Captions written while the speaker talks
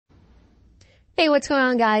Hey, what's going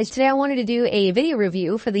on, guys? Today I wanted to do a video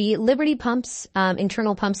review for the Liberty Pumps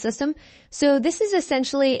internal pump system. So this is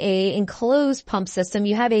essentially a enclosed pump system.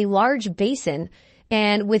 You have a large basin,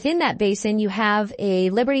 and within that basin you have a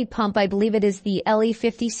Liberty pump. I believe it is the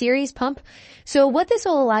LE50 series pump. So what this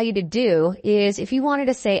will allow you to do is, if you wanted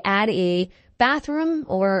to say add a bathroom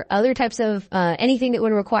or other types of anything that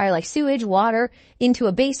would require like sewage, water into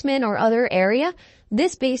a basement or other area,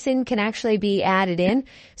 this basin can actually be added in.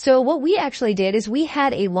 So what we actually did is we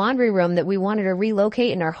had a laundry room that we wanted to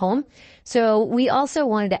relocate in our home. So we also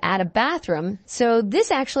wanted to add a bathroom. So this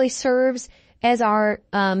actually serves as our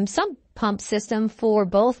sump pump system for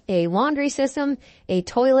both a laundry system, a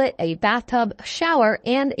toilet, a bathtub, a shower,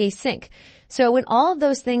 and a sink. So when all of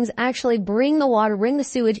those things actually bring the water, bring the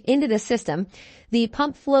sewage into the system, the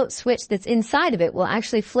pump float switch that's inside of it will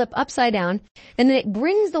actually flip upside down, and then it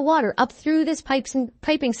brings the water up through this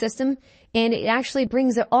piping system, and it actually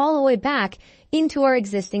brings it all the way back into our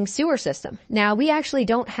existing sewer system. Now, we actually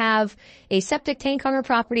don't have a septic tank on our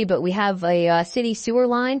property, but we have a city sewer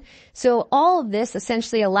line. So all of this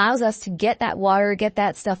essentially allows us to get that water, get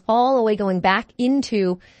that stuff all the way going back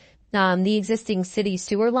into the existing city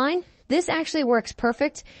sewer line. This actually works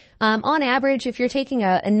perfect. On average, if you're taking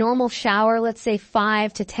a normal shower, let's say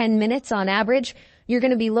 5 to 10 minutes on average, you're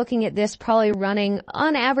going to be looking at this probably running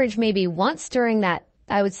on average maybe once during that,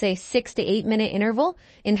 I would say 6 to 8 minute interval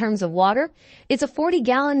in terms of water. It's a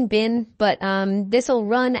 40-gallon bin, but this will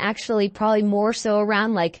run actually probably more so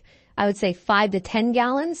around like, I would say 5 to 10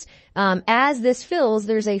 gallons. As this fills,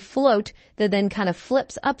 there's a float that then kind of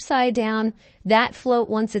flips upside down. That float,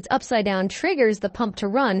 once it's upside down, triggers the pump to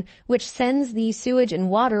run, which sends the sewage and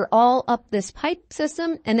water all up this pipe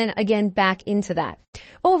system and then again back into that.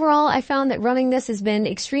 Overall, I found that running this has been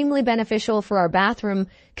extremely beneficial for our bathroom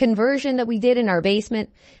conversion that we did in our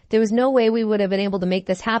basement. There was no way we would have been able to make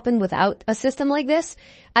this happen without a system like this.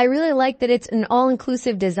 I really like that it's an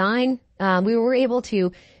all-inclusive design. We were able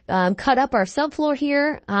to cut up our subfloor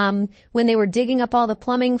here. When they were digging up all the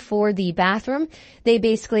plumbing for the bathroom, they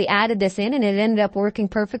basically added this in and it ended up working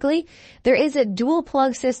perfectly. There is a dual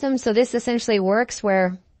plug system, so this essentially works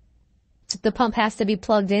where the pump has to be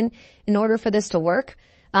plugged in order for this to work.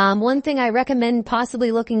 One thing I recommend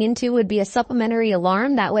possibly looking into would be a supplementary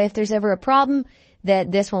alarm. That way, if there's ever a problem,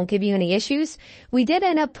 that this won't give you any issues. We did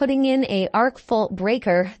end up putting in a arc fault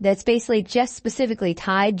breaker that's basically just specifically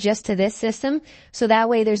tied just to this system. So that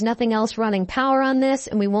way there's nothing else running power on this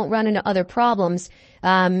and we won't run into other problems.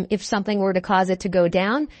 If something were to cause it to go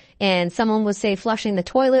down and someone was, say, flushing the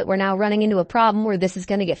toilet, we're now running into a problem where this is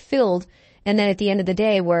going to get filled. And then at the end of the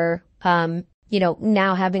day, we're,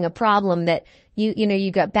 now having a problem that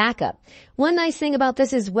you got backup. One nice thing about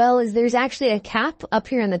this as well is there's actually a cap up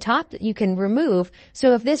here on the top that you can remove.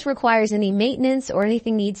 So if this requires any maintenance or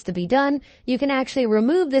anything needs to be done, you can actually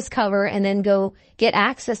remove this cover and then go get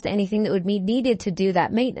access to anything that would be needed to do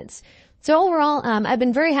that maintenance. So overall, I've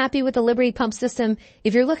been very happy with the Liberty pump system.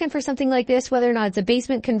 If you're looking for something like this, whether or not it's a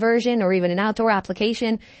basement conversion or even an outdoor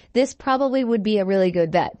application, this probably would be a really good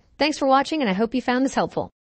bet. Thanks for watching, and I hope you found this helpful.